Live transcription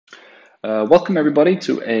Welcome everybody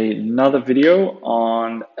to another video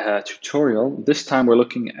on a tutorial. This time we're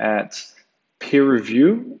looking at peer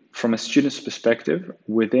review from a student's perspective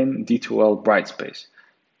within D2L Brightspace.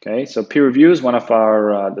 Okay, so peer review is one of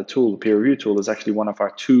our, the peer review tool is actually one of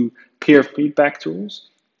our two peer feedback tools.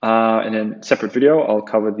 In a separate video, I'll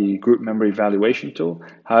cover the group member evaluation tool.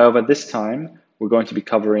 However, this time we're going to be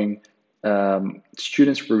covering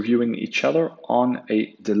students reviewing each other on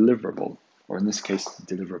a deliverable, or in this case,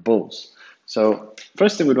 deliverables. So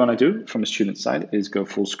first thing we'd want to do from a student side is go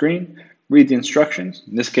full screen, read the instructions.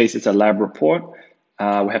 In this case, it's a lab report.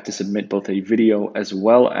 We have to submit both a video as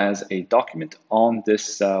well as a document on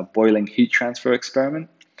this boiling heat transfer experiment.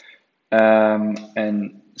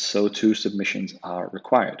 And so two submissions are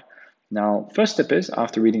required. Now, first step is,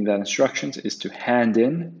 after reading that instructions, is to hand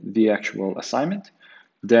in the actual assignment.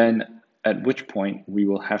 Then at which point we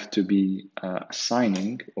will have to be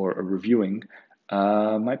assigning or reviewing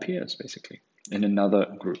my peers, basically, in another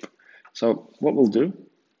group. So what we'll do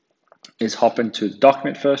is hop into the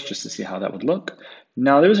document first, just to see how that would look.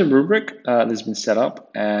 Now, there is a rubric that's been set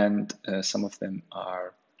up, and some of them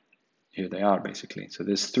are, here they are, basically. So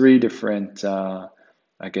there's three different,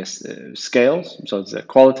 scales. So it's a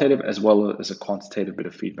qualitative as well as a quantitative bit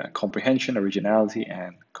of feedback: comprehension, originality,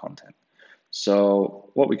 and content. So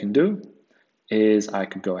what we can do is I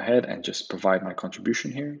could go ahead and just provide my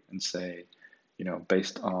contribution here and say,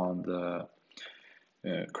 based on the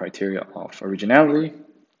criteria of originality,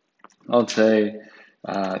 I'll say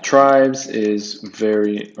Tribes is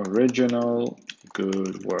very original,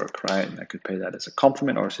 good work, right? And I could pay that as a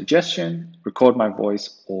compliment or a suggestion, record my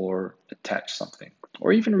voice, or attach something,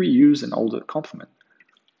 or even reuse an older compliment.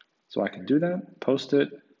 So I can do that, post it,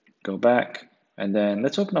 go back, and then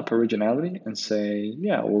let's open up originality and say,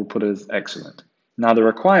 yeah, we'll put it as excellent. Now the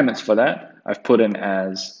requirements for that I've put in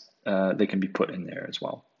as they can be put in there as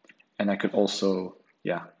well. And I could also,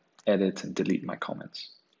 edit and delete my comments.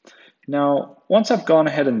 Now, once I've gone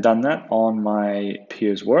ahead and done that on my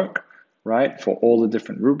peers' work, right, for all the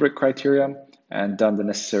different rubric criteria and done the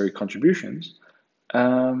necessary contributions,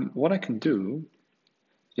 what I can do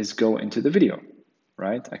is go into the video,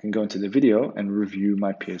 right? I can go into the video and review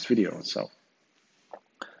my peers' video itself.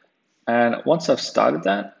 And once I've started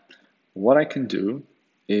that, what I can do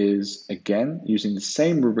is, again, using the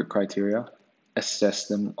same rubric criteria, assess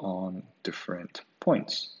them on different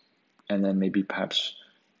points. And then maybe perhaps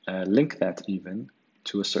link that even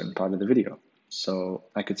to a certain part of the video. So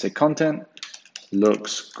I could say content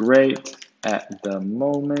looks great at the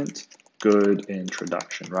moment, good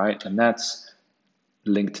introduction, right? And that's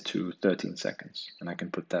linked to 13 seconds. And I can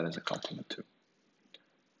put that as a compliment too.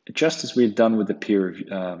 Just as we've done with the peer review,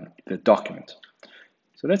 the document.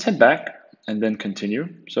 So let's head back and then continue.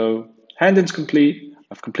 So hand-in's complete.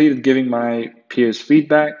 I've completed giving my peers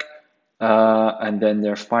feedback. And then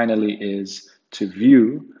there finally is to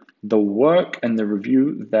view the work and the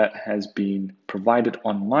review that has been provided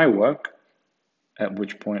on my work, at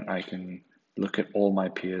which point I can look at all my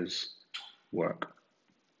peers' work.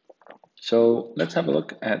 So let's have a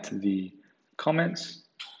look at the comments.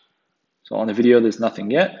 So on the video, there's nothing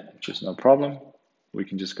yet, which is no problem. We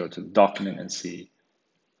can just go to the document and see,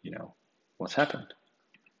 what's happened.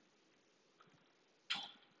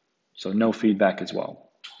 So no feedback as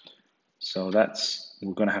well. So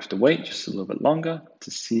we're going to have to wait just a little bit longer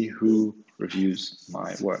to see who reviews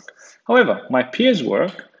my work. However, my peers'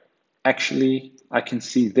 work, actually, I can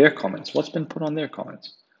see their comments. What's been put on their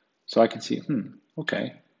comments? So I can see,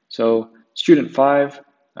 okay. So student 5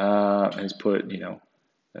 has put,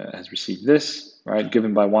 has received this, right,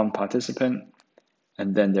 given by one participant.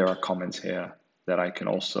 And then there are comments here that I can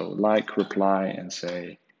also reply and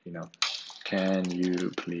say, can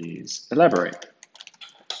you please elaborate?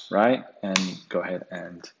 Right? And go ahead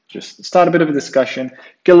and just start a bit of a discussion,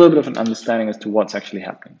 get a little bit of an understanding as to what's actually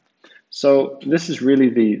happening. So this is really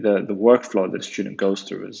the workflow that a student goes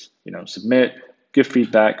through is, submit, give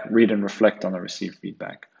feedback, read and reflect on the received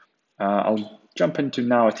feedback. I'll jump into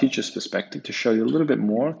now a teacher's perspective to show you a little bit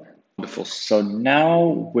more. Wonderful. So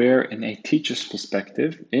now we're in a teacher's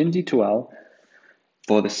perspective in D2L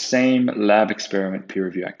for the same lab experiment peer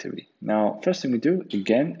review activity. Now, first thing we do,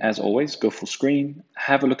 again, as always, go full screen,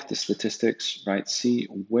 have a look at the statistics, right? See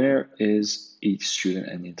where is each student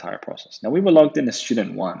in the entire process. Now, we were logged in as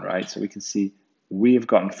student 1, right? So we can see we've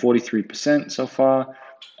gotten 43% so far.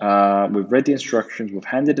 We've read the instructions, we've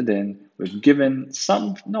handed it in, we've given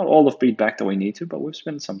some, not all the feedback that we need to, but we've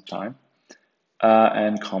spent some time.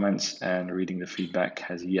 And comments and reading the feedback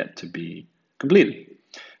has yet to be completed.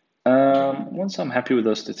 Once I'm happy with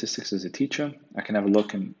those statistics as a teacher, I can have a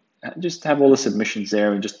look and just have all the submissions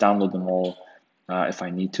there and just download them all if I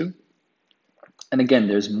need to. And again,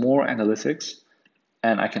 there's more analytics,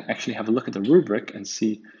 and I can actually have a look at the rubric and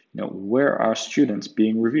see, where are students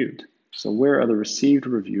being reviewed? So where are the received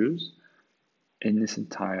reviews in this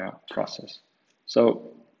entire process?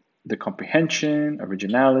 So the comprehension,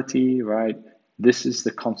 originality, right? This is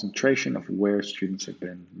the concentration of where students have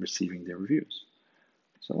been receiving their reviews.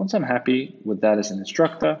 So once I'm happy with that as an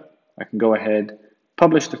instructor, I can go ahead,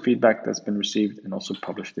 publish the feedback that's been received, and also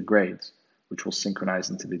publish the grades, which will synchronize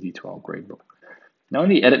into the D2L gradebook. Now in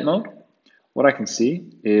the edit mode, what I can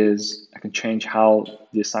see is I can change how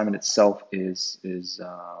the assignment itself is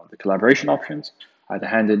the collaboration options, either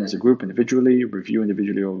hand in as a group individually, review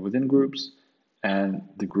individually or within groups, and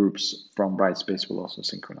the groups from Brightspace will also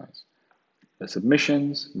synchronize. The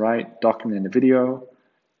submissions, right, document in the video,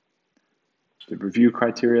 the review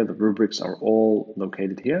criteria, the rubrics are all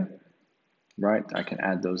located here, right? I can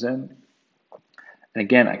add those in. And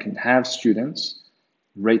again, I can have students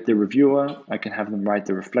rate the reviewer, I can have them write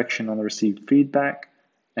the reflection on the received feedback,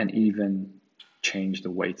 and even change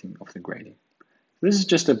the weighting of the grading. This is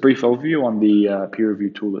just a brief overview on the peer review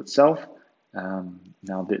tool itself.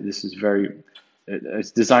 Now, this is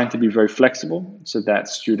it's designed to be very flexible so that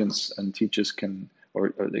students and teachers can,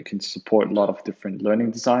 or they can support a lot of different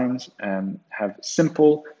learning designs and have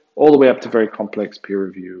simple, all the way up to very complex peer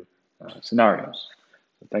review scenarios.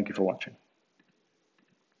 So thank you for watching.